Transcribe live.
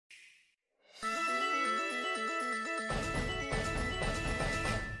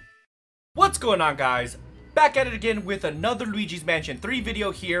What's going on, guys? Back at it again with another Luigi's Mansion 3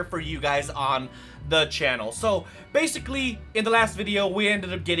 video here for you guys on the channel. So basically, in the last video we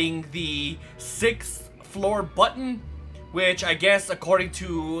ended up getting the 6th floor button, which I guess according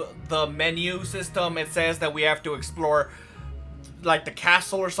to the menu system it says that we have to explore like the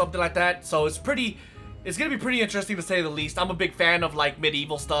castle or something like that. So it's gonna be pretty interesting to say the least. I'm a big fan of like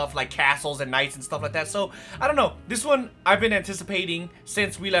medieval stuff, like castles and knights and stuff like that. So I don't know, this one I've been anticipating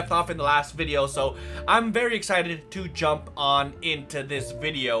since we left off in the last video, so I'm very excited to jump on into this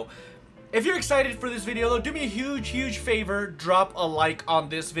video. If you're excited for this video though, do me a huge favor, drop a like on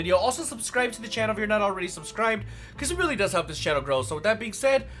this video. Also subscribe to the channel if you're not already subscribed, because it really does help this channel grow. So with that being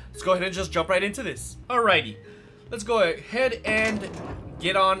said, let's go ahead and just jump right into this. Alrighty, let's go ahead and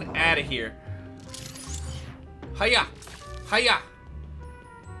get on out of here. Hiya! Hiya!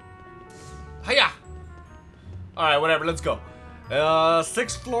 Hiya! Alright, whatever, let's go.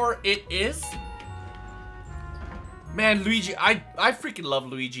 6th floor it is. Man, Luigi, I freaking love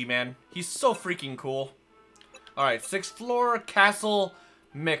Luigi, man. He's so freaking cool. Alright, 6th floor, Castle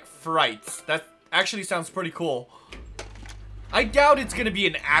McFrights. That actually sounds pretty cool. I doubt it's gonna be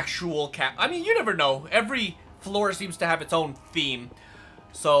an actual I mean, you never know. Every floor seems to have its own theme.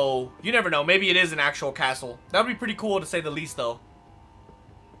 So, you never know. Maybe it is an actual castle. That would be pretty cool to say the least, though.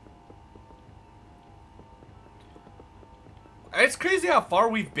 It's crazy how far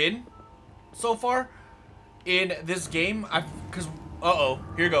we've been so far in this game. Because, uh-oh,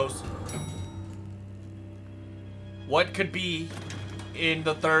 here goes. What could be in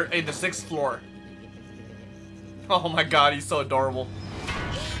the 6th floor? Oh my god, he's so adorable.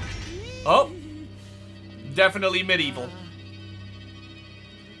 Oh, definitely medieval.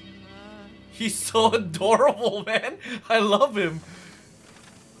 He's so adorable, man. I love him.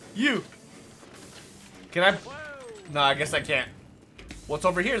 You. Can I? No, I guess I can't. What's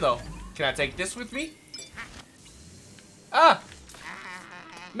over here, though? Can I take this with me? Ah!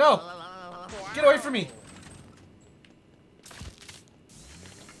 No! Get away from me!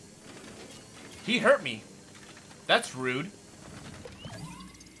 He hurt me. That's rude.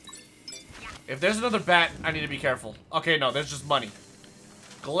 If there's another bat, I need to be careful. Okay, no, there's just money.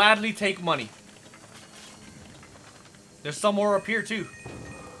 Gladly take money. There's some more up here too.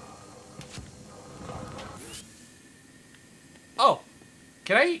 Oh,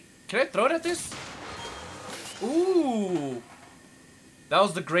 can I throw it at this? Ooh, that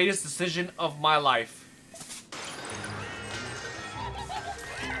was the greatest decision of my life.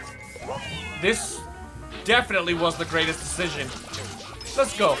 This definitely was the greatest decision.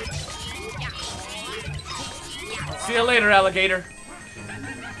 Let's go. See you later, alligator.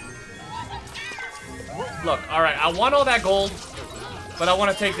 Look, alright, I want all that gold, but I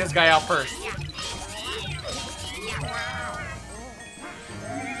want to take this guy out first.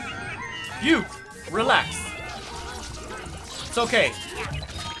 You, relax. It's okay.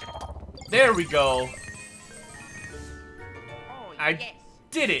 There we go. I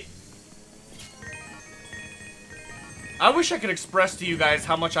did it. I wish I could express to you guys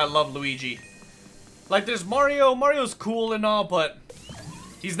how much I love Luigi. Like, there's Mario. Mario's cool and all, but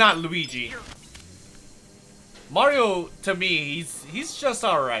he's not Luigi. Mario, to me, he's just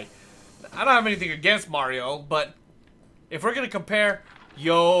alright. I don't have anything against Mario, but if we're gonna compare,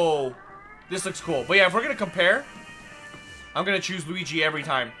 yo, this looks cool. But yeah, if we're gonna compare, I'm gonna choose Luigi every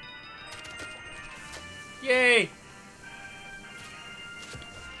time. Yay!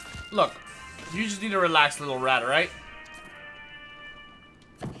 Look, you just need to relax, little rat, alright?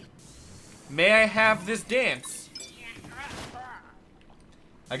 May I have this dance?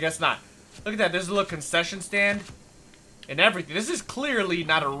 I guess not. Look at that, there's a little concession stand and everything. This is clearly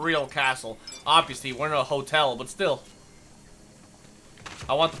not a real castle. Obviously, we're in a hotel, but still.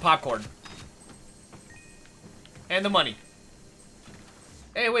 I want the popcorn. And the money.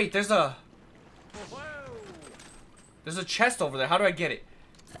 Hey, wait, there's a chest over there. How do I get it?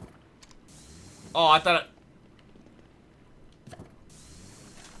 Oh, I thought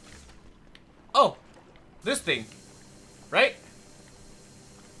Oh, this thing. Right?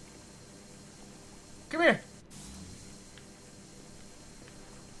 Come here.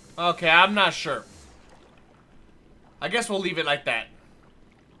 Okay, I'm not sure. I guess we'll leave it like that.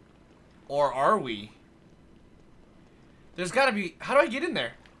 Or are we? There's gotta be... How do I get in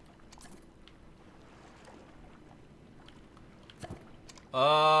there?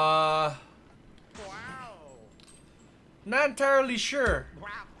 Not entirely sure.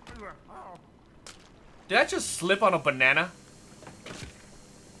 Did I just slip on a banana?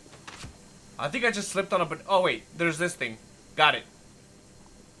 I think I just slipped on a oh wait, there's this thing. Got it.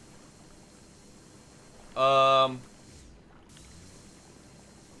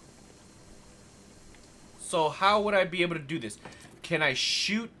 So how would I be able to do this? Can I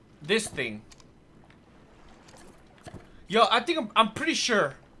shoot this thing? Yo, I think I'm pretty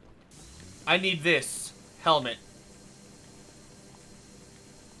sure I need this helmet.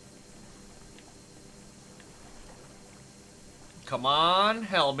 Come on,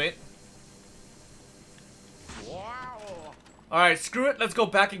 helmet. Wow. Alright, screw it. Let's go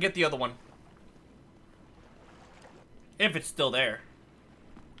back and get the other one. If it's still there.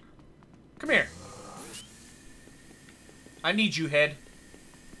 Come here. I need you, head.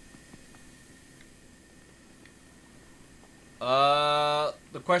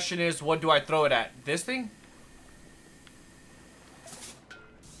 The question is, what do I throw it at? This thing?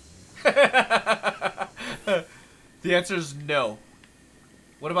 The answer is no.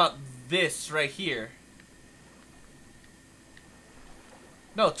 What about this right here?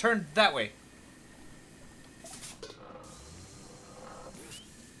 No, turn that way.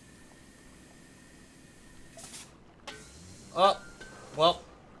 Oh, well,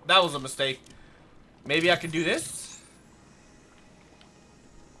 that was a mistake. Maybe I can do this?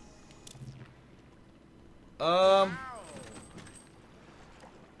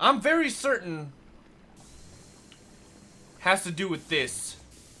 I'm very certain has to do with this.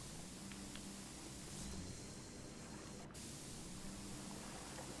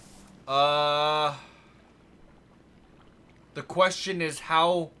 The question is,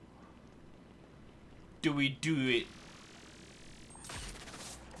 how do we do it?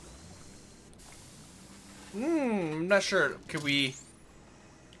 I'm not sure. Can we...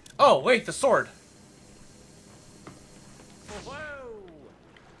 Oh, wait, the sword.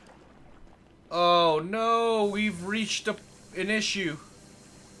 Oh, no. We've reached an issue.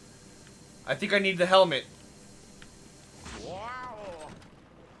 I think I need the helmet. Wow.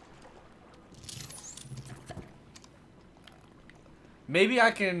 Maybe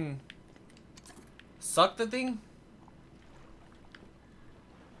I can suck the thing?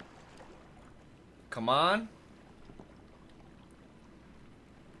 Come on.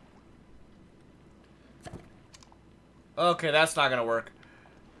 Okay, that's not gonna work.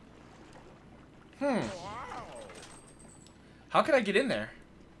 How can I get in there?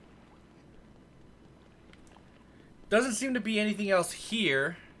 Doesn't seem to be anything else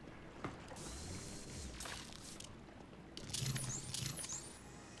here.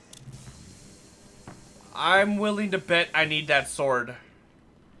 I'm willing to bet I need that sword.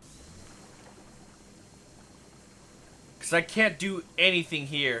 Because I can't do anything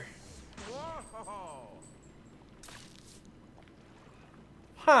here.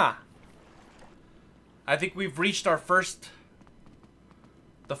 Huh. I think we've reached our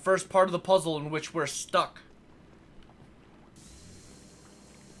the first part of the puzzle in which we're stuck.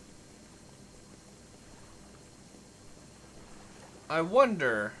 I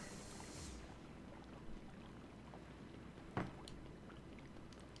wonder...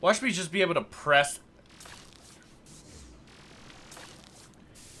 Watch me just be able to press...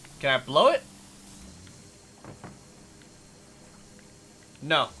 Can I blow it?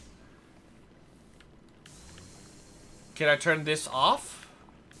 No. Can I turn this off?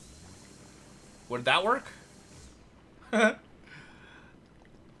 Would that work? Oh,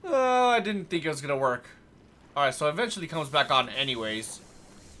 I didn't think it was gonna work. Alright, so eventually comes back on anyways.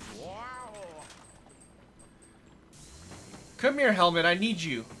 Wow. Come here, helmet, I need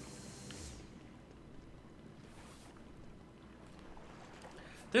you.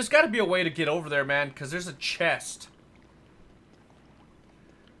 There's gotta be a way to get over there, man, because there's a chest.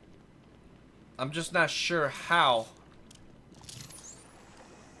 I'm just not sure how.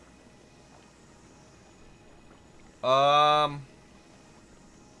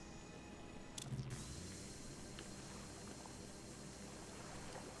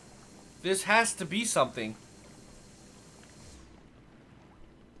 This has to be something.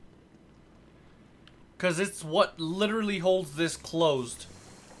 Because it's what literally holds this closed.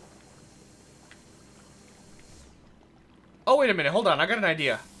 Oh, wait a minute. Hold on. I got an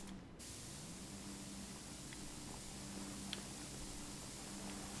idea.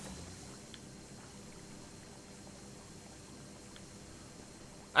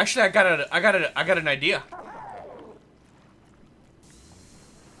 Actually, I got an idea.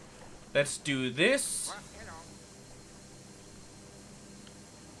 Let's do this.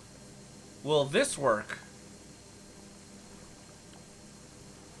 Will this work?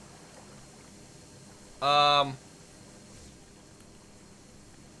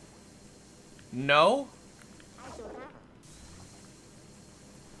 No?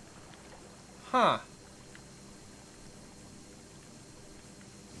 Huh.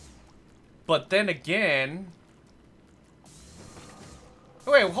 But then again...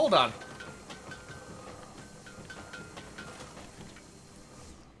 Wait, hold on.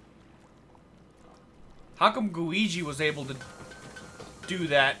 How come Luigi was able to do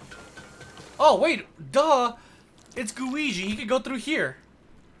that? Oh, wait. Duh. It's Luigi. He could go through here.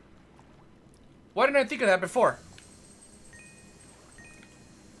 Why didn't I think of that before?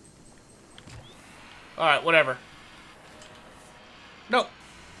 Alright, whatever. No.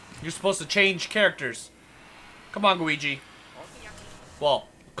 You're supposed to change characters. Come on, Luigi. Well,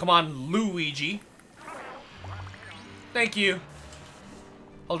 come on, Luigi. Thank you.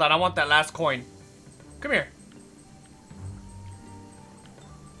 Hold on, I want that last coin. Come here.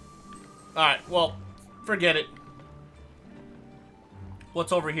 Alright, well, forget it.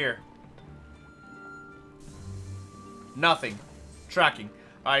 What's over here? Nothing. Tracking.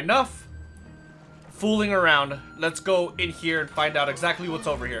 Alright, enough fooling around. Let's go in here and find out exactly what's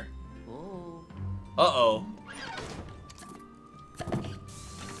over here. Uh-oh.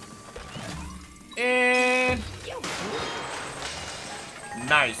 And...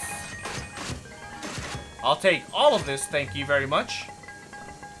 nice. I'll take all of this, thank you very much.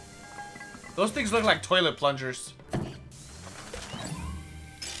 Those things look like toilet plungers.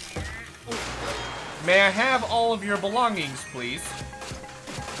 May I have all of your belongings, please?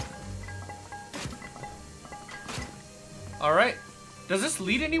 Alright. Does this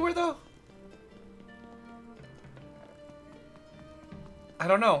lead anywhere, though? I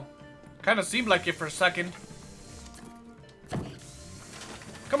don't know. Kind of seemed like it for a second.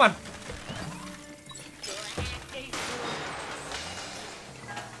 Come on.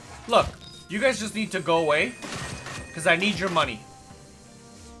 Look, you guys just need to go away, because I need your money.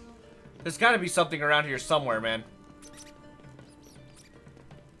 There's got to be something around here somewhere, man.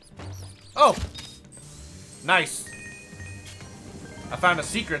 Oh! Nice. I found a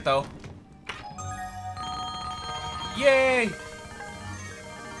secret, though. Yay!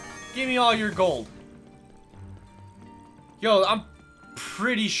 Give me all your gold. Yo, I'm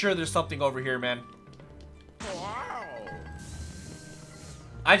pretty sure there's something over here, man.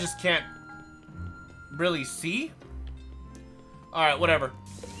 I just can't really see. Alright, whatever.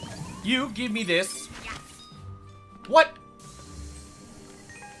 You give me this. What?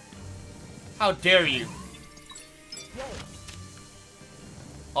 How dare you?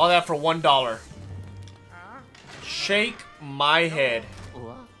 All that for $1. Shake my head.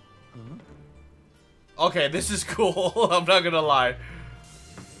 Okay, this is cool. I'm not gonna lie.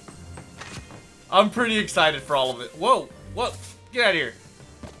 I'm pretty excited for all of it. Whoa, whoa, get out of here.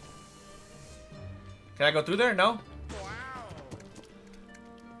 Can I go through there? No?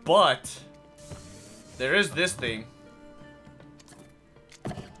 But there is this thing.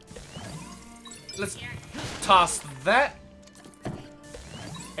 Let's toss that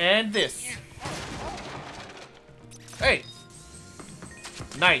and this. Hey,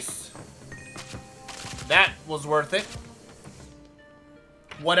 nice. That was worth it.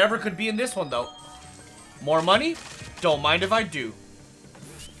 Whatever could be in this one, though. More money? Don't mind if I do.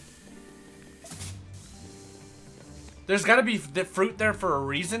 There's gotta be the fruit there for a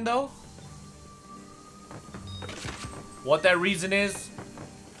reason, though. What that reason is,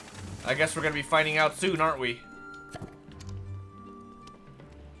 I guess we're gonna be finding out soon, aren't we?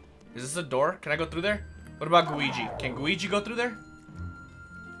 Is this a door? Can I go through there? What about Luigi? Can Luigi go through there?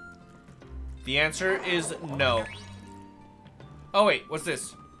 The answer is no. Oh wait, what's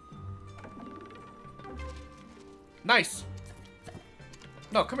this? Nice.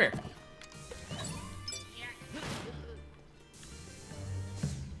 No, come here.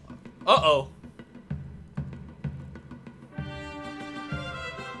 Uh-oh.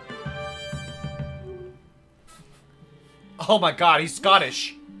 Oh my god, he's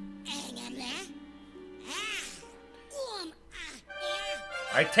Scottish.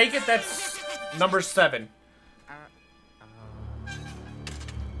 I take it that's number 7.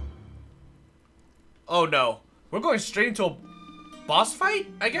 Oh no. We're going straight into a boss fight,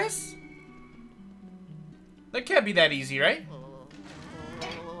 I guess? That can't be that easy, right?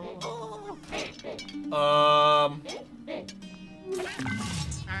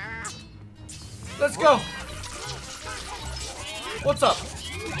 Let's go. What's up?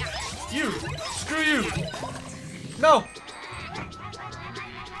 You. Screw you. No.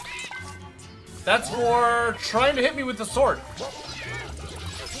 That's for trying to hit me with the sword.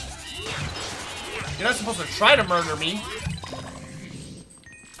 You're not supposed to try to murder me.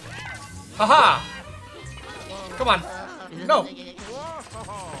 Haha. Come on. No.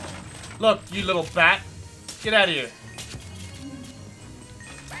 Look, you little bat. Get out of here.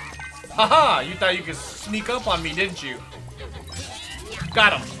 Haha. You thought you could sneak up on me, didn't you?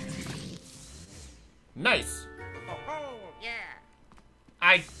 Got him. Nice.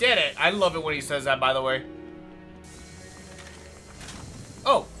 I did it. I love it when he says that, by the way.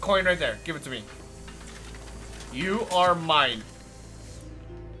 Oh, coin right there. Give it to me. You are mine.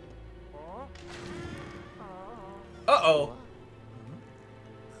 Uh-oh.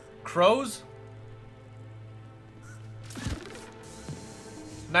 Crows?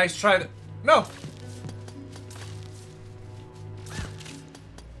 Nice try. No!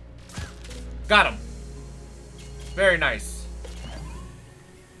 Got him. Very nice.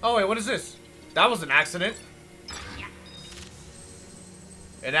 Oh, wait, what is this? That was an accident.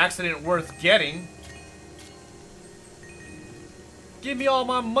 An accident worth getting. Give me all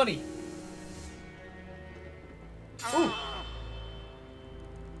my money. Ooh.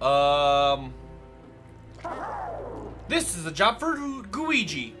 This is a job for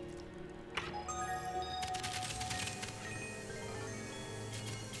Luigi.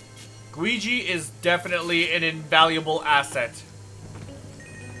 Luigi is definitely an invaluable asset.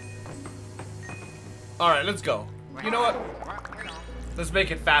 Alright, let's go. You know what? Let's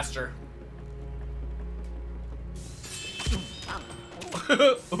make it faster.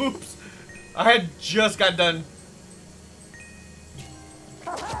 Oops. I had just got done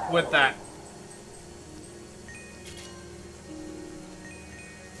with that.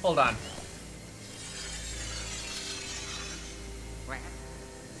 Hold on.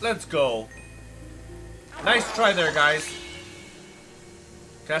 Let's go. Nice try there, guys.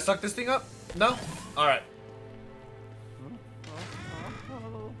 Can I suck this thing up? No? Alright.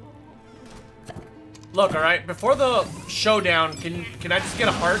 Look, alright, before the showdown, can I just get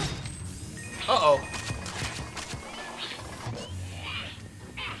a heart? Uh-oh.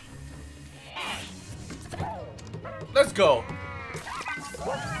 Let's go.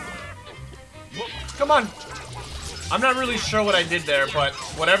 Come on. I'm not really sure what I did there, but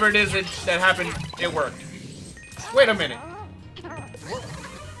whatever it is that happened, it worked. Wait a minute.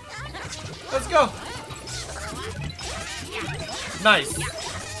 Let's go. Nice.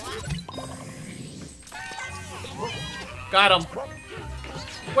 Got him.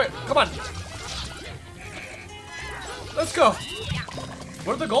 Wait, come on. Let's go.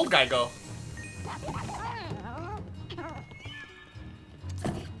 Where'd the gold guy go?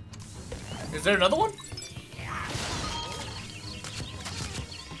 Is there another one?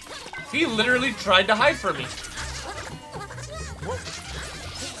 He literally tried to hide from me.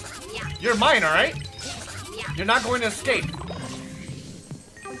 You're mine, alright? You're not going to escape.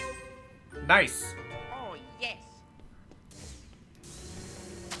 Nice. Oh, yes.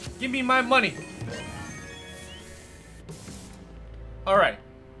 Give me my money. Alright.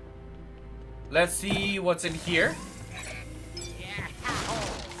 Let's see what's in here.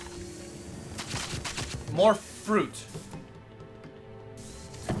 More fruit.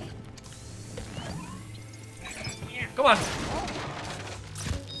 Come on.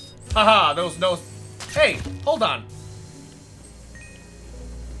 Haha, those no. Hey, hold on.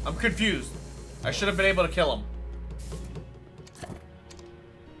 I'm confused. I should have been able to kill him.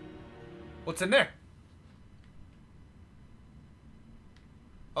 What's in there?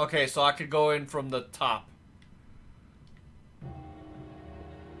 Okay, so I could go in from the top.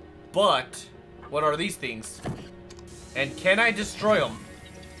 But what are these things? And can I destroy them?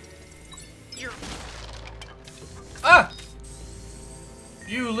 Ah!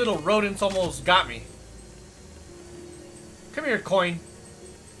 You little rodents almost got me. Come here, coin.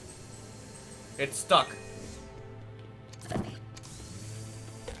 It's stuck.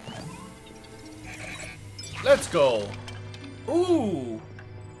 Let's go. Ooh.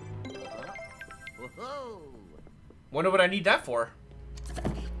 Wonder what I need that for.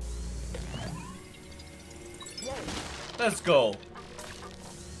 Let's go.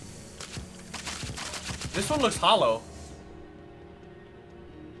 This one looks hollow.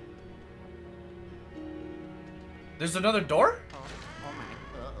 There's another door?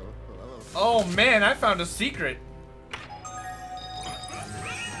 Oh man, I found a secret.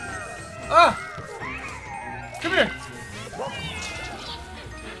 Ah! Come here.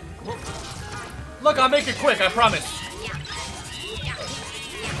 Look, I'll make it quick, I promise.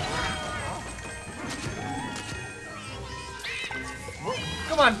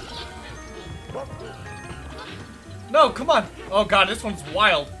 Come on. No, come on. Oh god, this one's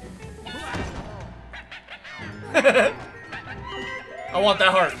wild. I want that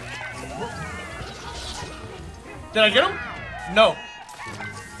heart. Did I get him? No.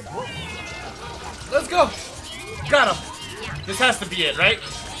 Let's go. Got him. This has to be it, right?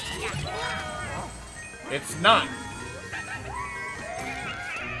 It's not.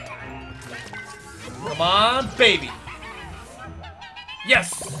 Come on, baby.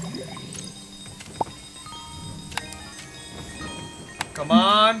 Yes. Come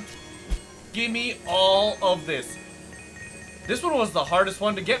on. Give me all of this. This one was the hardest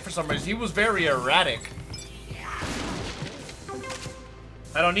one to get for some reason. He was very erratic.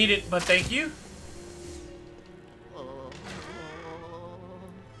 I don't need it, but thank you.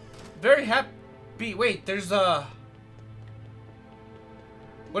 Very happy. Wait, there's a...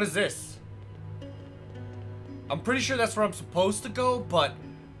 What is this? I'm pretty sure that's where I'm supposed to go, but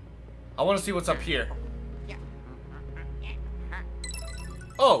I want to see what's up here.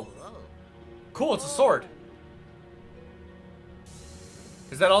 Oh, cool, it's a sword.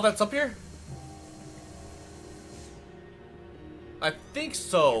 Is that all that's up here? I think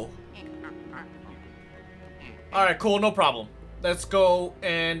so. Alright, cool, no problem. Let's go,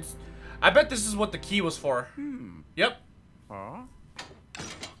 and I bet this is what the key was for. Yep.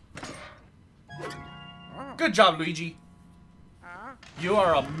 Good job, Luigi. You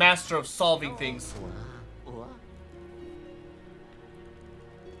are a master of solving things.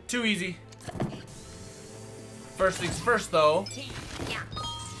 Too easy. First things first, though.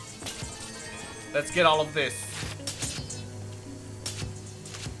 Let's get all of this.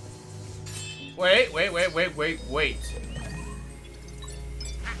 Wait.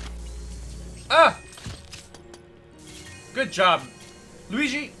 Ah! Good job.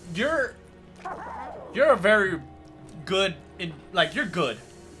 Luigi, you're a very good you're good.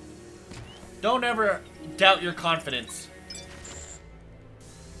 Don't ever doubt your confidence.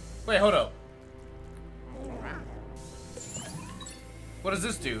 Wait, hold up. What does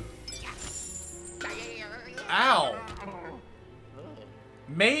this do? Ow.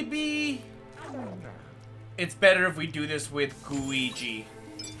 Maybe it's better if we do this with Luigi.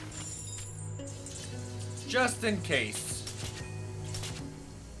 Just in case.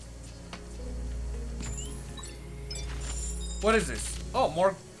 What is this? Oh,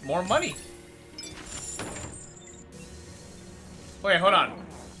 more money. Wait, hold on.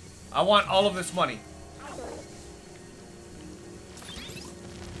 I want all of this money.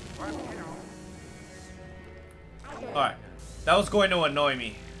 Alright. That was going to annoy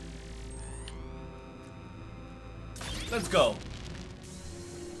me. Let's go.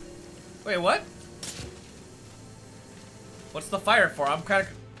 Wait, what? What's the fire for? I'm kind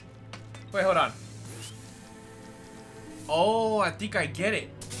of... Wait, hold on. Oh, I think I get it.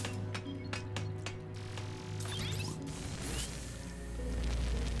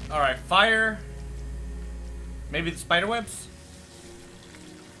 Alright, fire. Maybe the spider webs?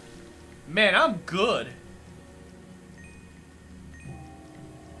 Man, I'm good.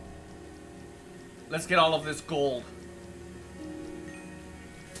 Let's get all of this gold.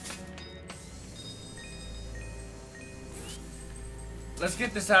 Let's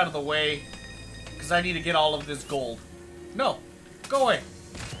get this out of the way, because I need to get all of this gold. No, go away.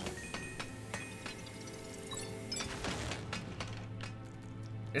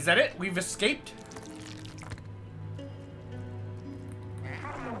 Is that it? We've escaped?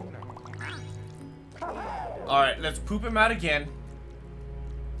 Alright, let's poop him out again.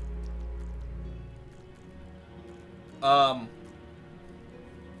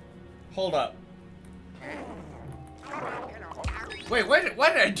 Hold up. Wait, why did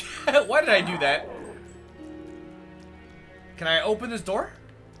I do, why did I do that? Can I open this door?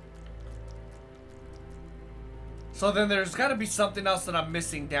 So then there's gotta be something else that I'm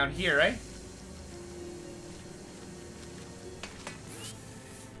missing down here, right?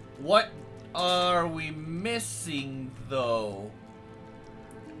 What are we missing, though?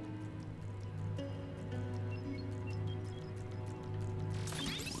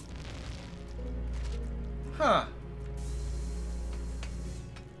 Huh.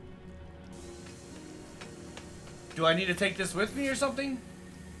 Do I need to take this with me or something?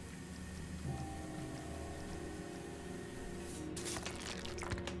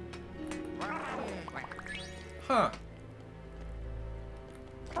 Huh.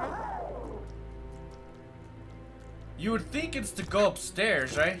 You would think it's to go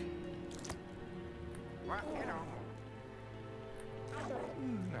upstairs, right?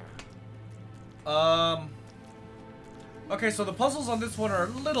 Okay, so the puzzles on this one are a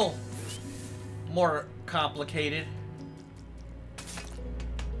little more complicated.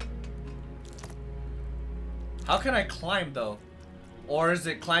 How can I climb, though? Or is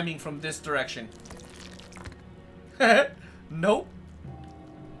it climbing from this direction? Nope.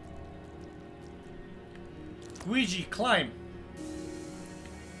 Luigi, climb.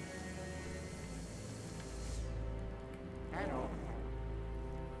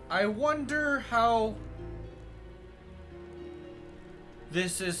 I wonder how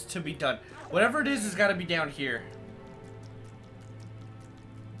this is to be done. Whatever it is, has got to be down here.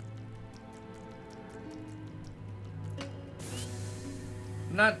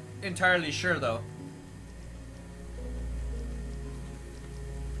 Not entirely sure, though.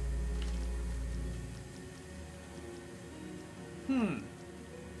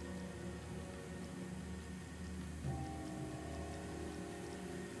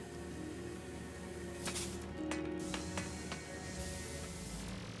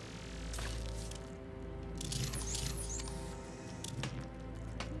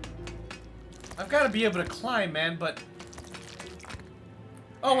 I've got to be able to climb, man, but...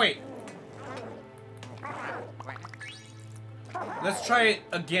 Oh, wait. Let's try it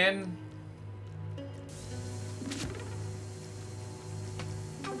again.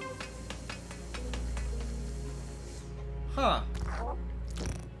 Huh.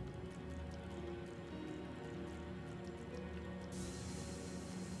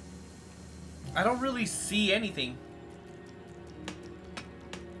 I don't really see anything.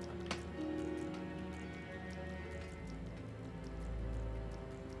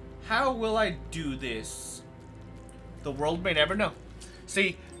 How will I do this? The world may never know.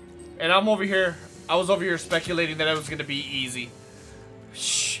 See, and I'm over here, I was over here speculating that it was gonna be easy.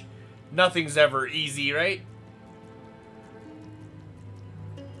 Shh, nothing's ever easy, right?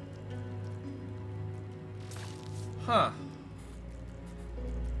 Huh.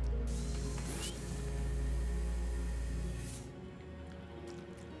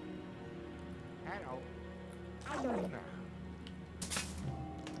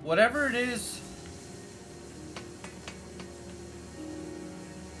 Whatever it is.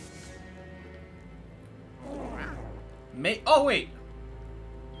 Oh, wait.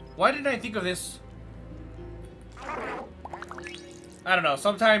 Why didn't I think of this? I don't know.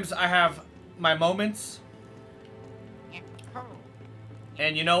 Sometimes I have my moments.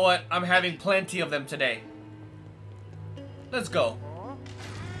 And you know what? I'm having plenty of them today. Let's go.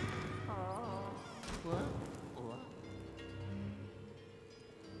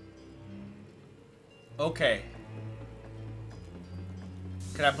 Okay.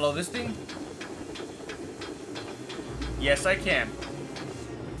 Can I blow this thing? Yes, I can.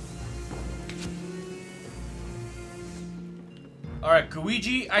 Alright,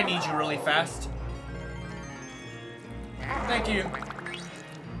 Luigi, I need you really fast. Thank you.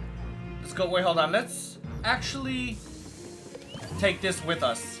 Let's go. Wait, hold on. Let's actually take this with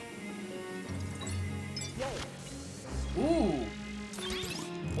us. Ooh.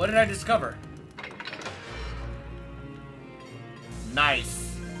 What did I discover?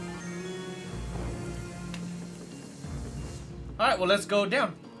 Nice. Alright, well, let's go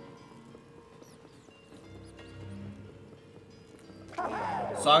down.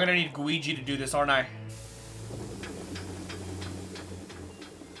 So I'm gonna need Luigi to do this, aren't I?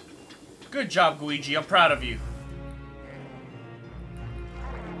 Good job, Luigi. I'm proud of you.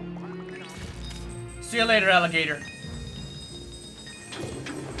 See you later, alligator.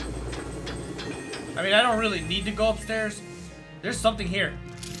 I mean, I don't really need to go upstairs. There's something here.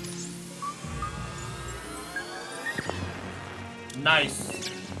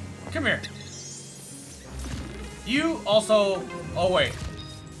 Nice. Come here. You also... Oh, wait.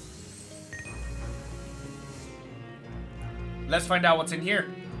 Let's find out what's in here.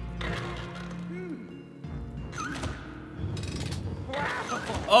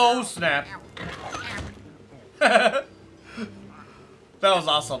 Oh, snap. That was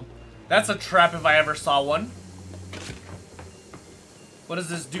awesome. That's a trap if I ever saw one. What does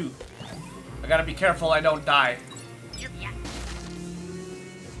this do? I gotta be careful I don't die.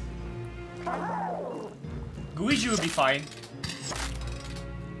 Luigi would be fine.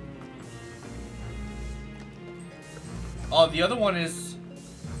 Oh, the other one is...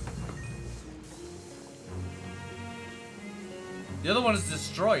 The other one is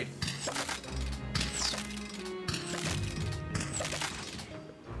destroyed.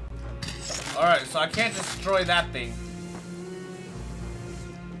 Alright, so I can't destroy that thing.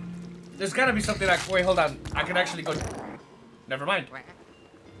 There's gotta be something like... Wait, hold on. I can actually go... Never mind.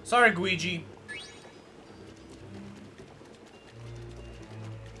 Sorry, Luigi.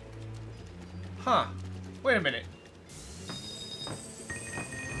 Huh. Wait a minute.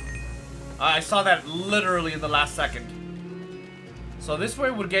 I saw that literally in the last second. So this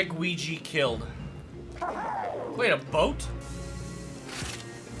way would get Luigi killed. Wait, a boat?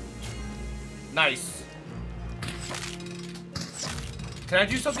 Nice. Can I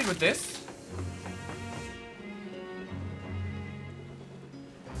do something with this?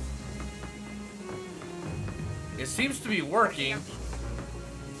 It seems to be working.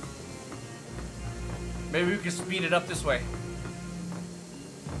 Maybe we can speed it up this way.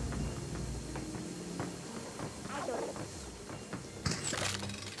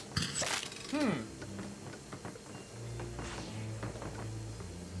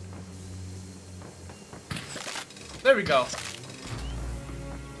 There we go.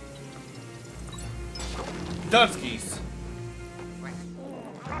 Dunskies.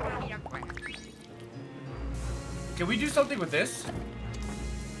 Can we do something with this?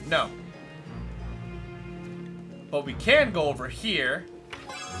 No. But we can go over here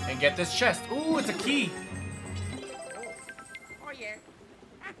and get this chest. Ooh, it's a key. Oh yeah.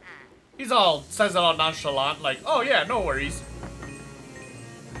 says it all nonchalant, like, oh yeah, no worries.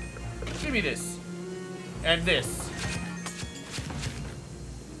 Give me this. And this.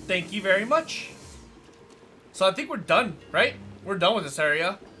 Thank you very much. So I think we're done, right? We're done with this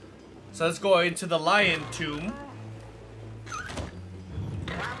area. So let's go into the lion tomb.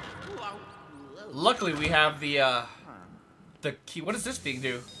 Luckily we have the key. What does this thing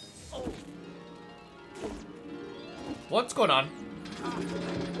do? What's going on?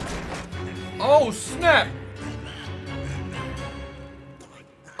 Oh, snap!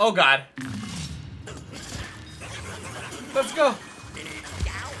 Oh, God. Let's go.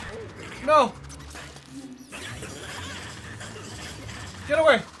 No. Get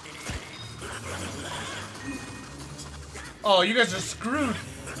away. Oh, you guys are screwed.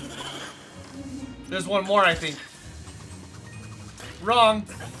 There's one more, I think. Wrong.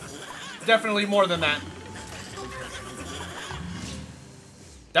 Definitely more than that.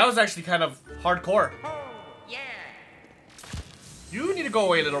 That was actually kind of hardcore. Yeah. You need to go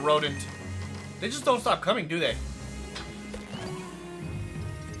away, little rodent. They just don't stop coming, do they?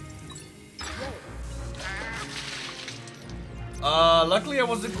 Luckily I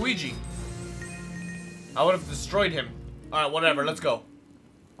wasn't Luigi. I would have destroyed him. Alright, whatever, let's go.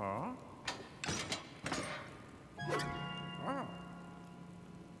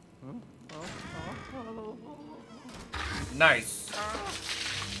 Nice.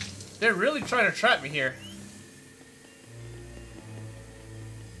 They're really trying to trap me here.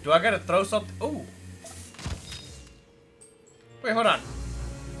 Do I gotta throw something? Ooh. Wait, hold on.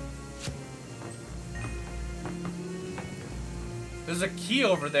 There's a key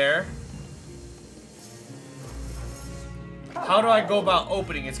over there. How do I go about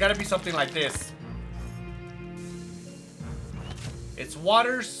opening? It's gotta be something like this. It's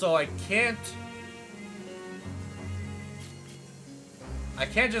water, so I can't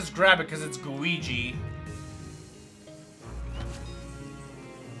just grab it because it's Luigi.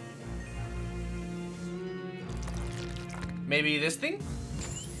 Maybe this thing?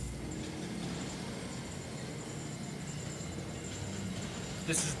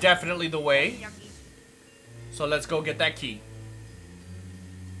 This is definitely the way. So let's go get that key.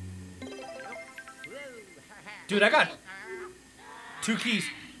 Dude, I got 2 keys.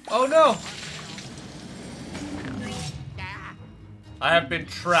 Oh no! I have been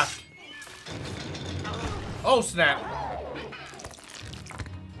trapped. Oh snap.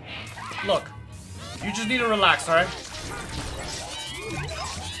 Look. You just need to relax, alright?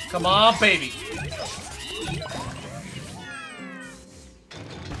 Come on, baby.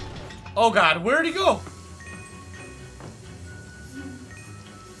 Oh god, where'd he go?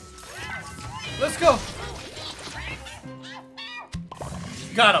 Let's go.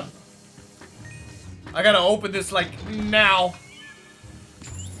 Got him. I gotta open this like now.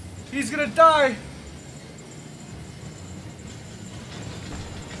 He's gonna die.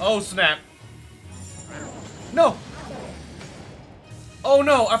 Oh snap. No. Oh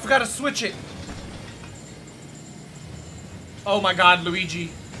no, I forgot to switch it. Oh my god,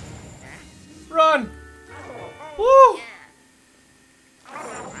 Luigi. Run. Woo.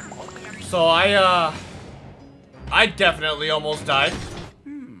 So I definitely almost died.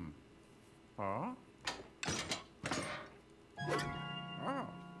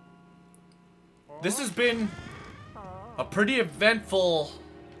 This has been a pretty eventful...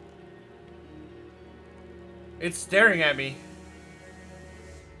 It's staring at me.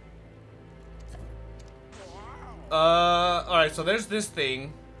 Alright, so there's this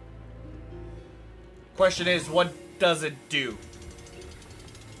thing. Question is, what does it do?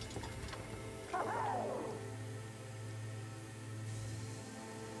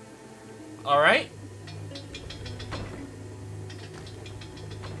 Alright.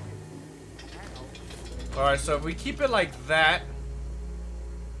 Alright, so if we keep it like that...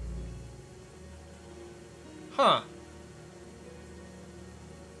 Huh.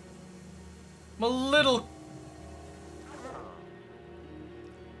 I'm a little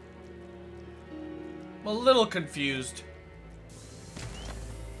confused.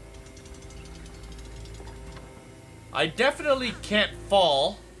 I definitely can't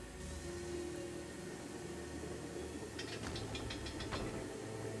fall.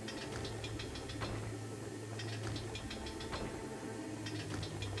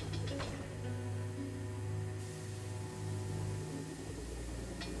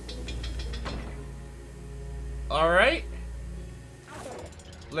 Alright.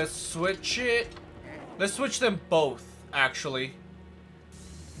 Let's switch it. Let's switch them both, actually.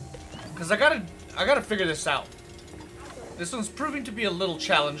 Cause I gotta figure this out. This one's proving to be a little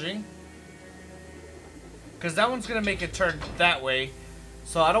challenging. Cause that one's gonna make it turn that way.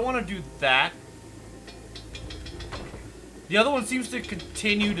 So I don't want to do that. The other one seems to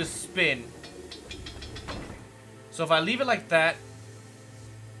continue to spin. So if I leave it like that...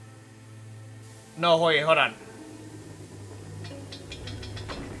 No, wait, hold on.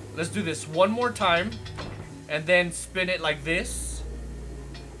 Let's do this one more time. And then spin it like this.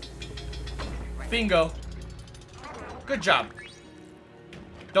 Bingo. Good job.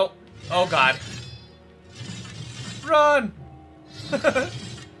 Don't... Oh, God. Run! that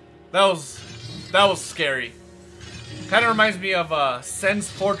was scary. Kind of reminds me of Sen's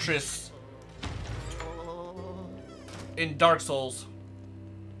Fortress in Dark Souls.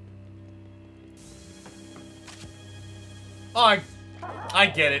 Oh, I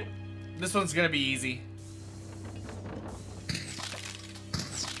get it. This one's gonna be easy.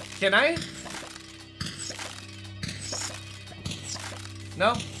 Can I?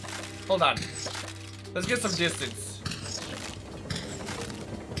 No? Hold on. Let's get some distance.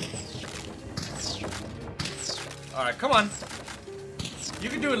 Alright, come on. You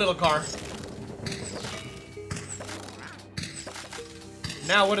can do it, little car.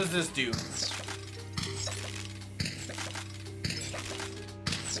 Now, what does this do?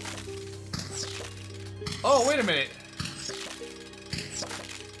 Oh, wait a minute.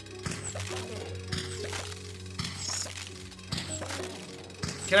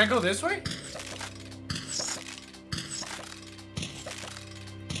 Can I go this way?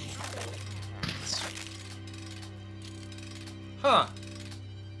 Huh.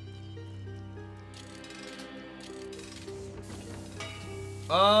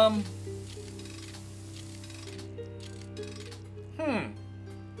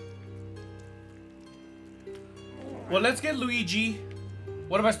 Well, let's get Luigi.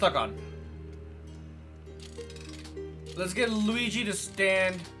 What am I stuck on? Let's get Luigi to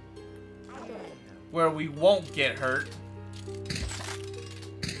stand where we won't get hurt.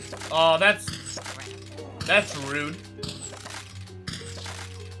 Oh, that's rude.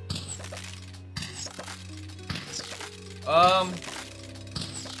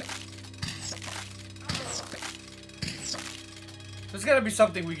 There's gotta be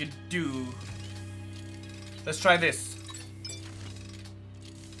something we could do. Let's try this.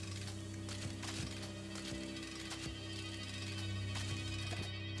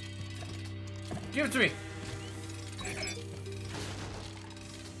 Give it to me.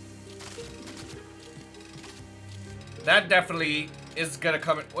 That definitely is gonna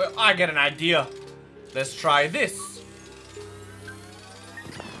come in. Well, I get an idea. Let's try this.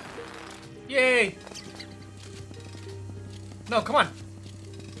 Yay! No, come on.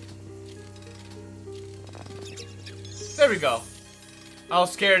 There we go. I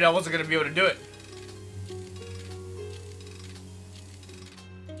was scared I wasn't gonna be able to do it.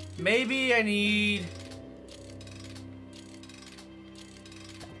 Maybe I need...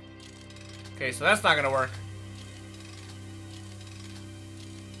 Okay, so that's not gonna work.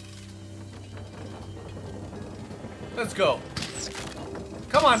 Let's go.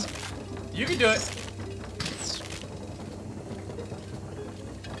 Come on. You can do it.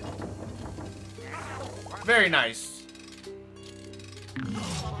 Very nice.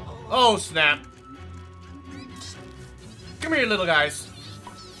 Oh, snap. Come here, little guys.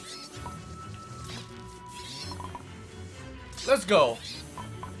 Let's go.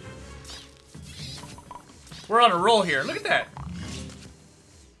 We're on a roll here. Look at that.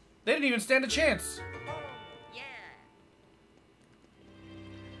 They didn't even stand a chance.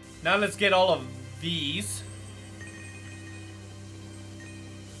 Now let's get all of these.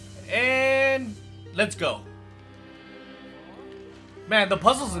 And let's go. Man, the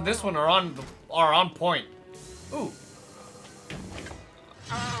puzzles in this one are on point. Ooh.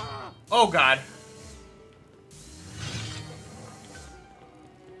 Oh God.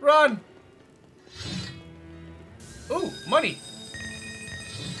 Run. Ooh, money.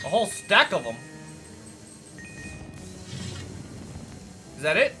 A whole stack of them. Is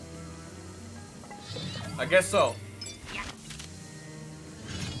that it? I guess so.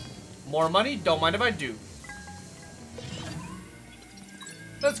 More money? Don't mind if I do.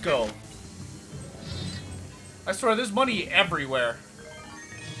 Let's go. I swear, there's money everywhere.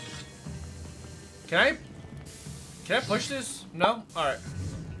 Can I push this? No? Alright.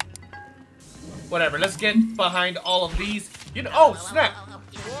 Whatever, let's get behind all of these. You know, oh, snap!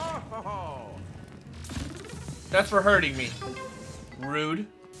 That's for hurting me. Rude.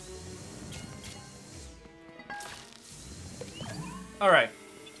 Alright.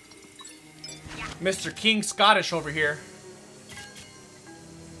 Mr. King Scottish over here.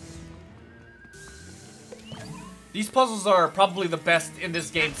 These puzzles are probably the best in this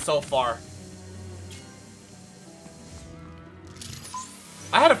game so far.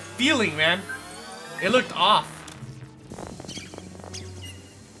 I had a feeling, man. It looked off.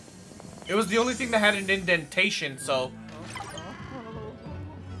 It was the only thing that had an indentation, so...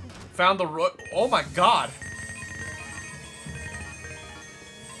 Found the oh my god.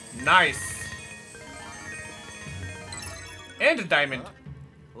 Nice. And a diamond.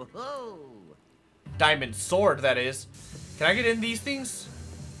 Diamond sword, that is. Can I get in these things?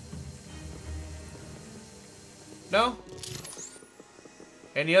 No?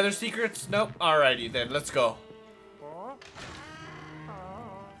 Any other secrets? Nope. Alrighty then, let's go.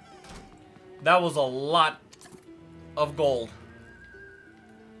 That was a lot of gold.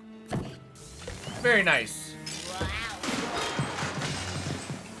 Very nice.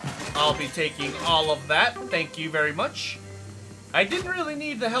 I'll be taking all of that. Thank you very much. I didn't really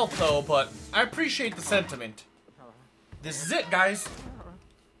need the help though, but I appreciate the sentiment. This is it, guys.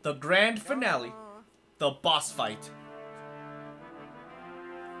 The grand finale. The boss fight.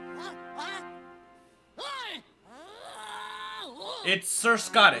 It's Sir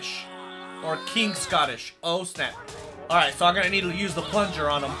Scottish. Or King Scottish. Oh, snap. Alright, so I'm gonna need to use the plunger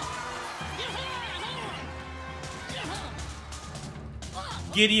on him.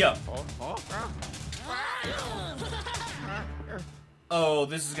 Giddy up. Oh,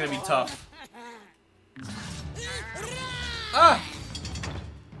 this is gonna be tough. Ah!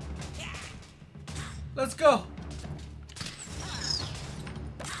 Let's go.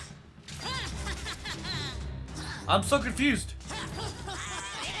 I'm so confused.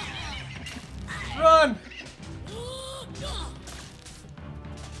 Run!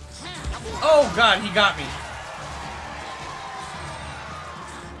 Oh god, he got me.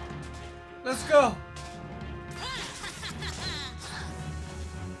 Let's go.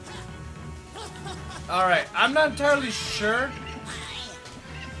 Alright, I'm not entirely sure.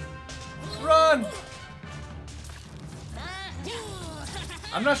 Run!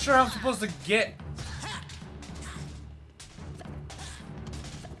 I'm not sure how I'm supposed to get.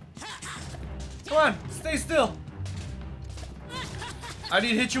 Come on, stay still. I need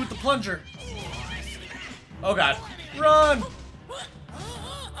to hit you with the plunger. Oh god. Run!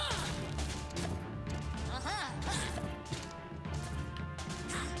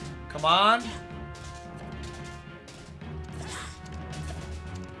 Come on.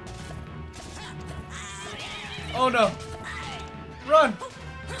 Oh no. Run!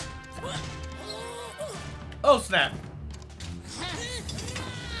 Oh snap.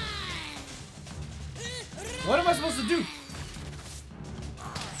 What am I supposed to do?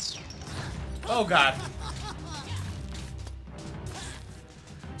 Oh god.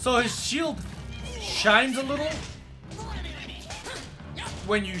 So his shield shines a little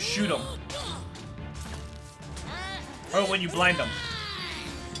when you shoot him. Or when you blind him.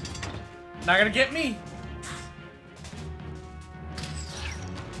 Not gonna get me.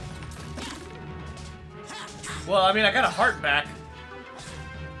 Well, I mean, I got a heart back.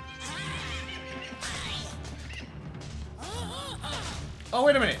 Oh,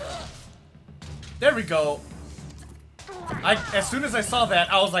 wait a minute. There we go. As soon as I saw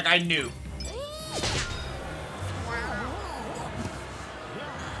that, I was like, I knew.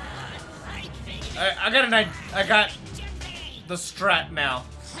 I got the strat now.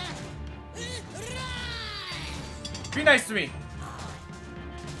 Be nice to me.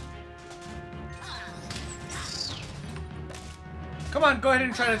 Come on, go ahead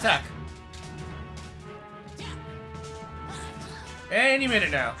and try to attack. Any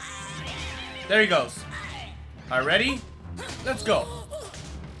minute now. There he goes. Alright, ready? Let's go.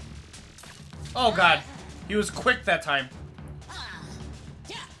 Oh god. He was quick that time.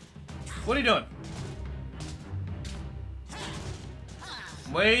 What are you doing?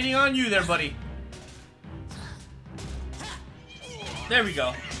 I'm waiting on you there, buddy. There we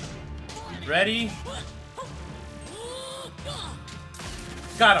go. Ready?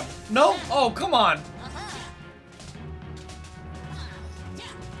 Got him. No? Oh, come on.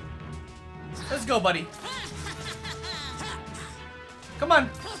 Let's go, buddy. Come on.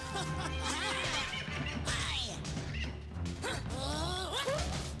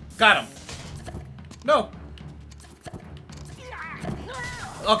 Got him. No.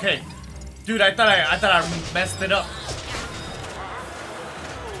 Okay. Dude, I thought I messed it up.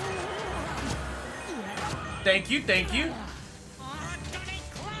 Thank you, thank you.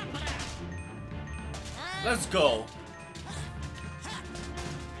 Let's go.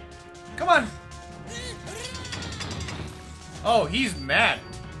 Come on. Oh, he's mad.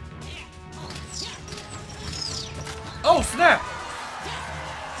 Oh, snap.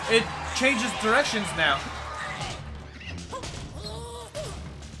 It changes directions now.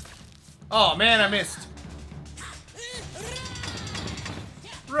 Oh, man, I missed.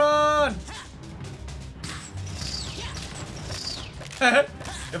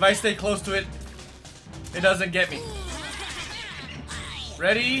 If I stay close to it, it doesn't get me.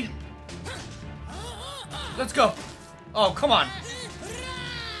 Ready? Let's go. Oh, come on.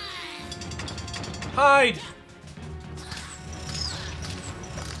 Hide.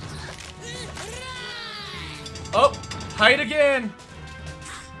 Oh, hide again.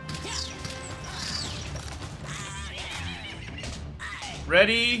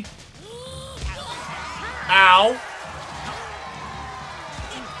 Ready? Ow.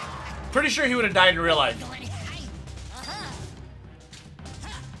 Pretty sure he would have died in real life.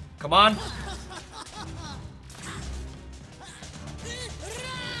 Come on.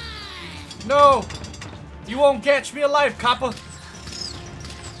 No! You won't catch me alive, Kappa.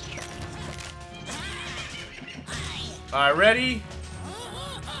 Alright, ready?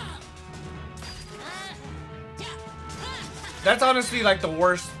 That's honestly like the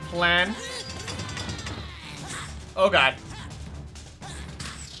worst plan. Oh god.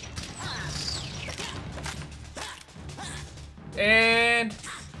 And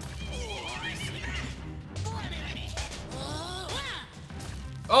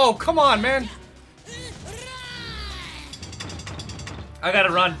oh, come on, man. I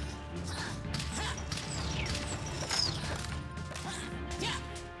gotta run.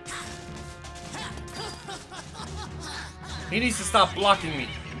 He needs to stop blocking me.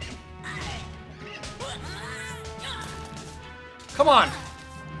 Come on.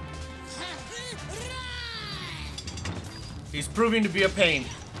 He's proving to be a pain.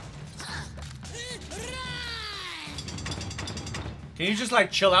 Can you just like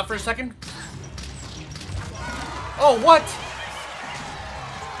chill out for a second? Oh, what?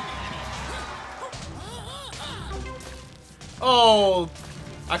 Oh,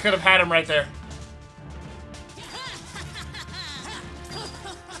 I could have had him right there.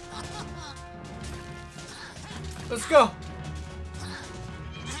 Let's go.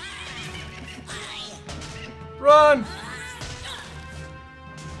 Run.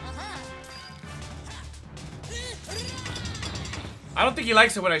 I don't think he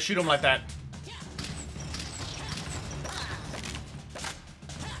likes it when I shoot him like that.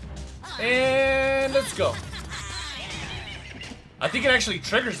 And let's go. I think it actually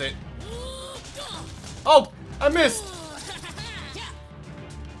triggers it. Oh, I missed.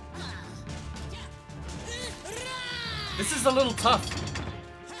 This is a little tough.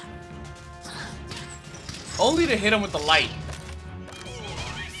 Only to hit him with the light.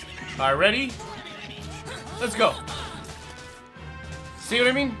 Alright, ready? Let's go. See what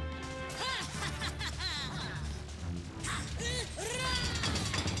I mean?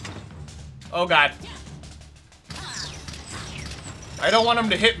 Oh god. I don't want him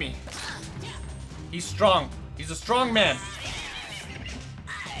to hit me. He's strong. He's a strong man.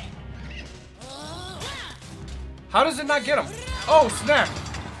 How does it not get him? Oh, snap.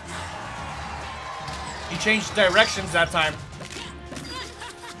 He changed directions that time.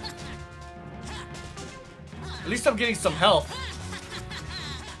 At least I'm getting some health.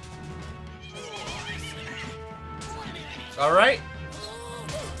 Alright.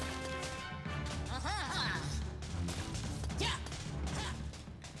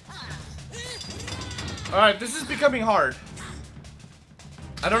 Alright, this is becoming hard.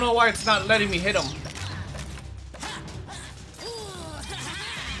 I don't know why it's not letting me hit him.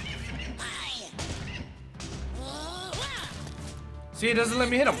 See, it doesn't let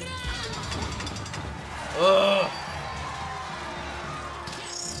me hit him. Ugh.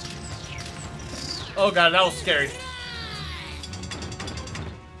 Oh god, that was scary.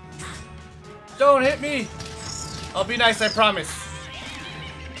 Don't hit me. I'll be nice, I promise.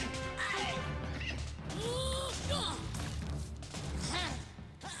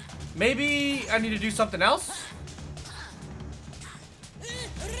 Maybe I need to do something else?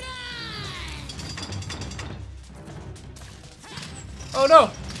 Oh no!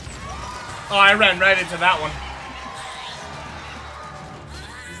 Oh, I ran right into that one.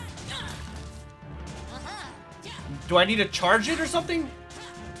 Do I need to charge it or something?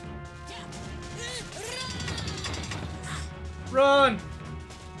 Run!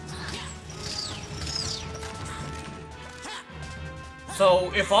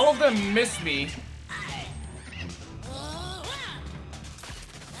 So, if all of them miss me...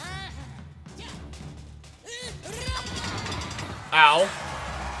 Ow.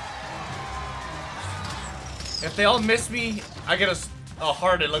 If they all miss me, I get a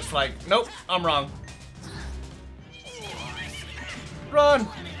heart, it looks like. Nope, I'm wrong. Run!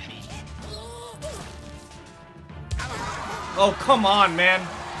 Oh, come on, man.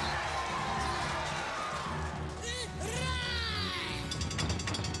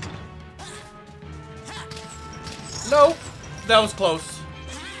 No! that was close.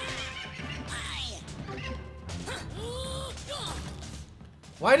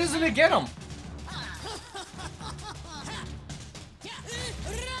 Why doesn't it get him?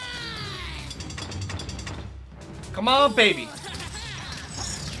 Come on, baby.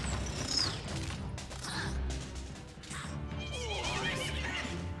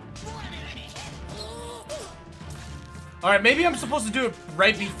 Alright, maybe I'm supposed to do it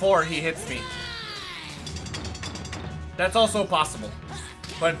right before he hits me. That's also possible.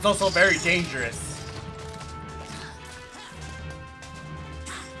 But it's also very dangerous.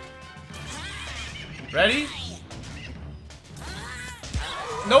 Ready?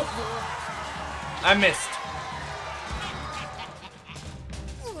 Nope. I missed.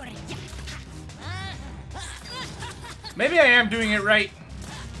 Maybe I am doing it right,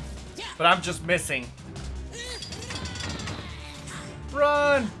 but I'm just missing.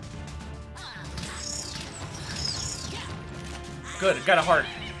 Run! Good, got a heart.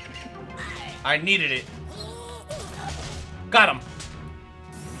 I needed it. Got him.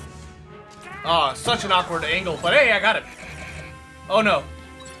 Ah, such an awkward angle, but hey, I got it. Oh no.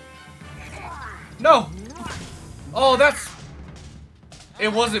 No! Oh, that's...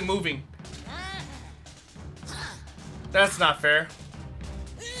 It wasn't moving. That's not fair.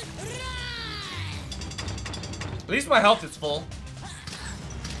 At least my health is full.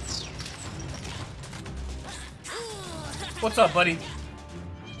 What's up, buddy?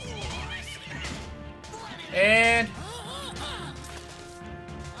 And...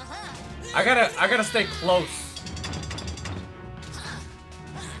 I gotta stay close.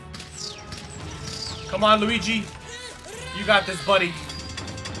 Come on, Luigi. You got this, buddy.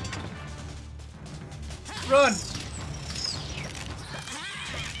 Run.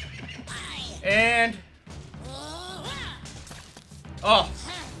 And... Oh.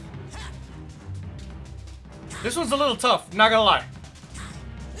 This one's a little tough, not gonna lie.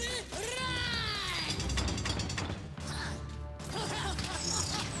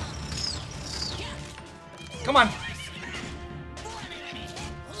 Come on.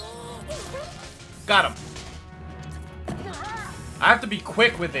 Got him. I have to be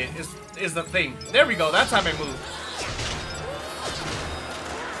quick with it, is the thing. There we go, that's how I move.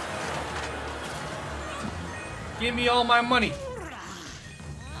 Give me all my money.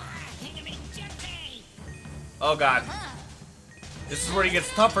 Oh god. This is where he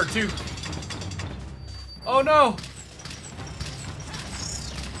gets tougher too. Oh no.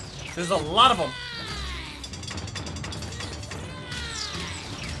 There's a lot of them.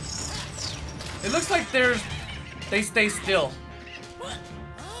 It looks like they stay still.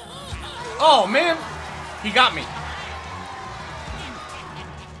 Oh man, he got me.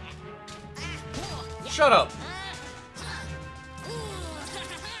 Shut up.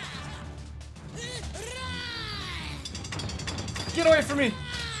 Get away from me.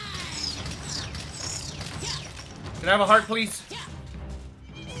 Can I have a heart, please?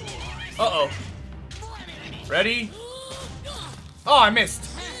 Uh-oh. Ready? Oh, I missed.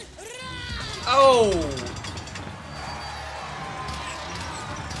 Oh.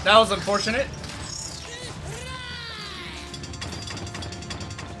 That was unfortunate.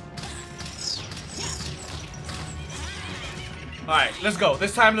 Alright, let's go.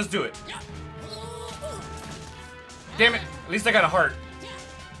 This time, let's do it. Damn it. At least I got a heart.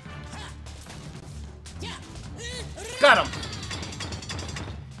 Got him.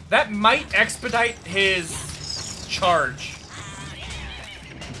 That might expedite his charge.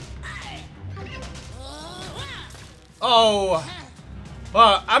 Oh.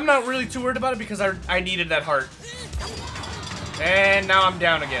 I'm not really too worried about it because I needed that heart. And now I'm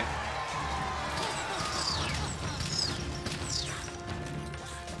down again.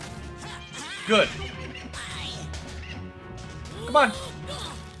 Good. Come on.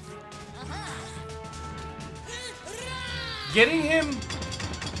 Getting him,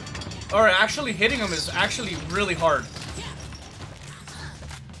 or actually hitting him, is actually really hard.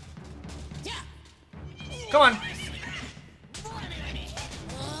 Come on.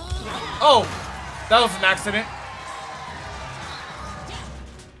 Oh, that was an accident.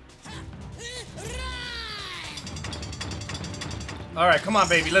 Alright, come on,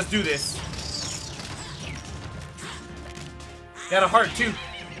 baby. Let's do this. Got a heart, too.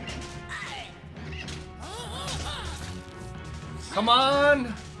 Come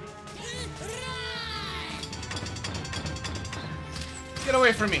on. Get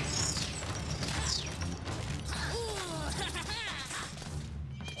away from me.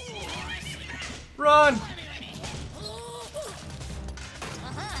 Run.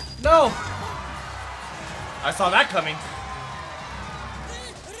 No. I saw that coming.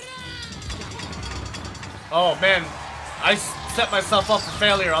 Oh, man. I set myself up for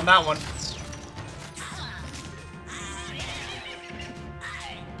failure on that one.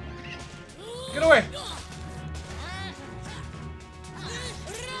 Get away!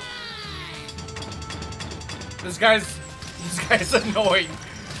 This guy's annoying.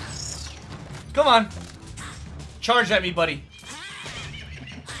 Come on. Charge at me, buddy.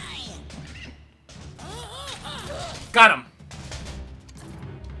 Got him.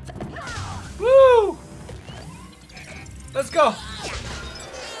 Woo! Let's go.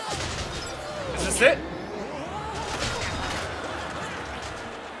 Is this it?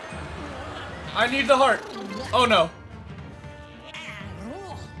 I need the heart. Oh no.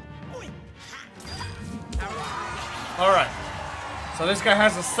 Alright. So this guy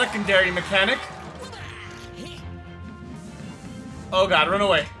has a secondary mechanic. Oh god, run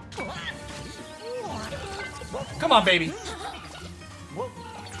away. Come on, baby.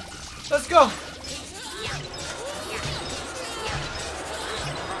 Let's go.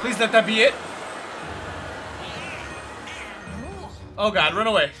 Please let that be it. Oh god, run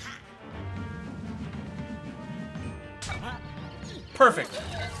away. Perfect.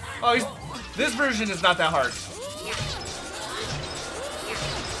 Oh, this version is not that hard.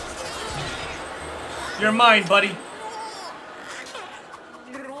 You're mine, buddy.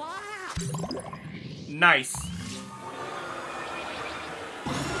 Nice.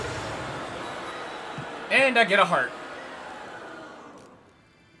 And I get a heart.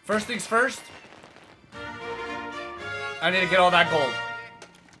 First things first, I need to get all that gold.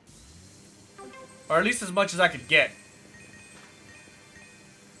 Or at least as much as I could get.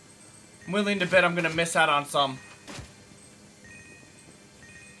 I'm willing to bet I'm gonna miss out on some.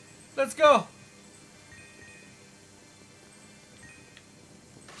 Let's go.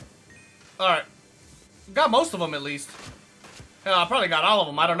 Alright. Got most of them at least. Hell, I probably got all of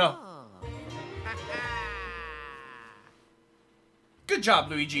them. I don't know. Good job,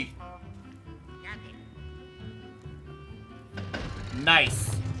 Luigi.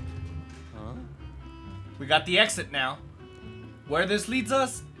 Nice. Huh? We got the exit now. Where this leads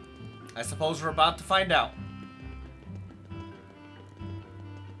us, I suppose we're about to find out.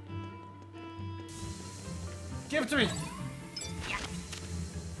 Give it to me.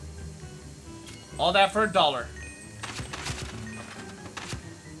 All that for $1.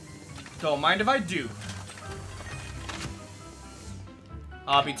 Don't mind if I do.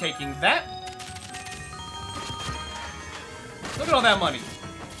 I'll be taking that. Look at all that money.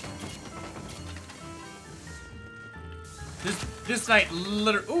 This night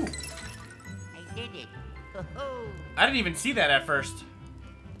literally. Ooh. I did it. I didn't even see that at first.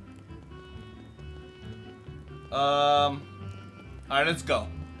 Alright, let's go.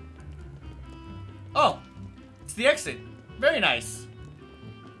 Oh, it's the exit. Very nice.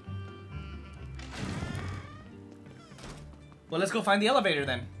 Well, let's go find the elevator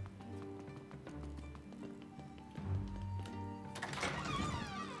then.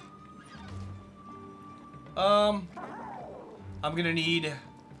 I'm gonna need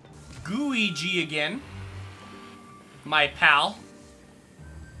Luigi again. My pal.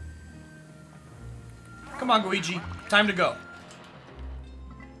 Come on, Luigi. Time to go.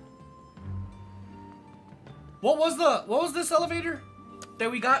 What was this elevator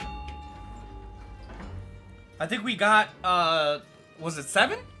that we got? I think we got, was it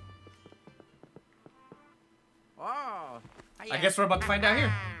 7? Oh, I guess we're about to find out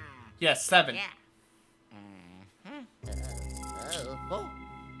here. Yes, 7. Yeah. Oh.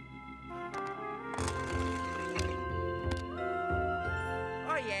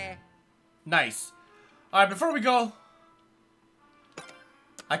 Oh yeah. Nice. Alright, before we go,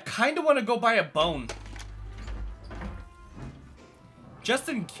 I kind of want to go buy a bone. Just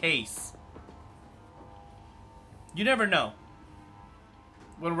in case. You never know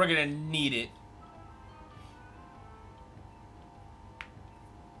when we're gonna need it.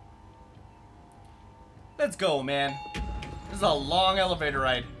 Let's go, man. This is a long elevator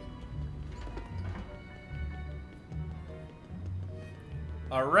ride.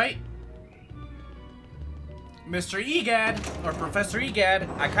 Alright. Mr. Egad, or Professor Egad,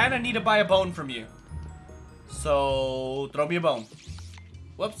 I kind of need to buy a bone from you. So, throw me a bone.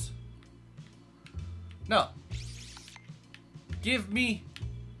 Whoops. No. Give me...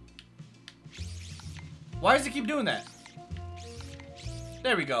 Why does it keep doing that?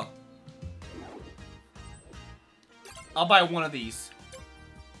 There we go. I'll buy one of these.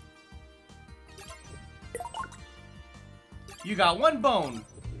 You got one bone.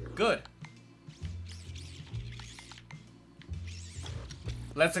 Good.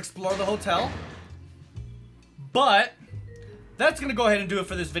 Let's explore the hotel. But that's gonna go ahead and do it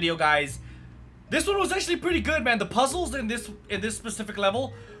for this video, guys. This one was actually pretty good, man. The puzzles in this specific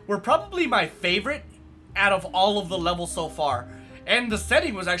level were probably my favorite out of all of the levels so far. And the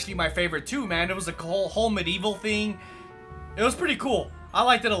setting was actually my favorite too, man. It was a whole medieval thing. It was pretty cool. I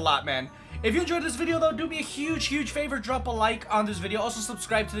liked it a lot, man. If you enjoyed this video, though, do me a huge favor. Drop a like on this video. Also,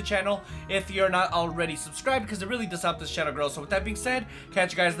 subscribe to the channel if you're not already subscribed, because it really does help this channel grow. So with that being said,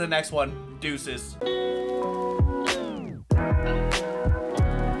 catch you guys in the next one. Deuces.